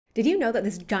Did you know that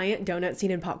this giant donut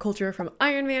scene in pop culture, from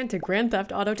Iron Man to Grand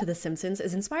Theft Auto to The Simpsons,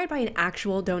 is inspired by an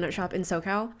actual donut shop in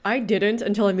SoCal? I didn't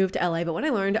until I moved to LA, but when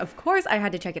I learned, of course I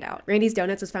had to check it out. Randy's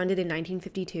Donuts was founded in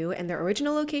 1952, and their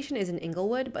original location is in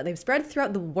Inglewood, but they've spread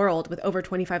throughout the world with over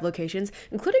 25 locations,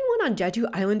 including one on Jeju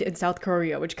Island in South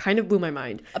Korea, which kind of blew my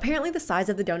mind. Apparently, the size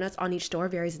of the donuts on each store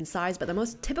varies in size, but the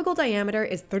most typical diameter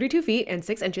is 32 feet and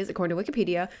 6 inches, according to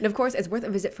Wikipedia, and of course, it's worth a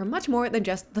visit for much more than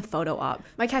just the photo op.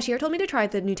 My cashier told me to try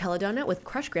the Nutella donut with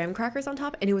crushed graham crackers on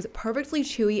top, and it was perfectly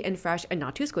chewy and fresh and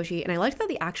not too squishy, and I liked that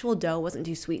the actual dough wasn't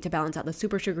too sweet to balance out the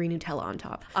super sugary Nutella on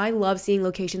top. I love seeing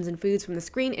locations and foods from the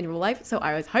screen in real life, so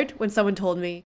I was hyped when someone told me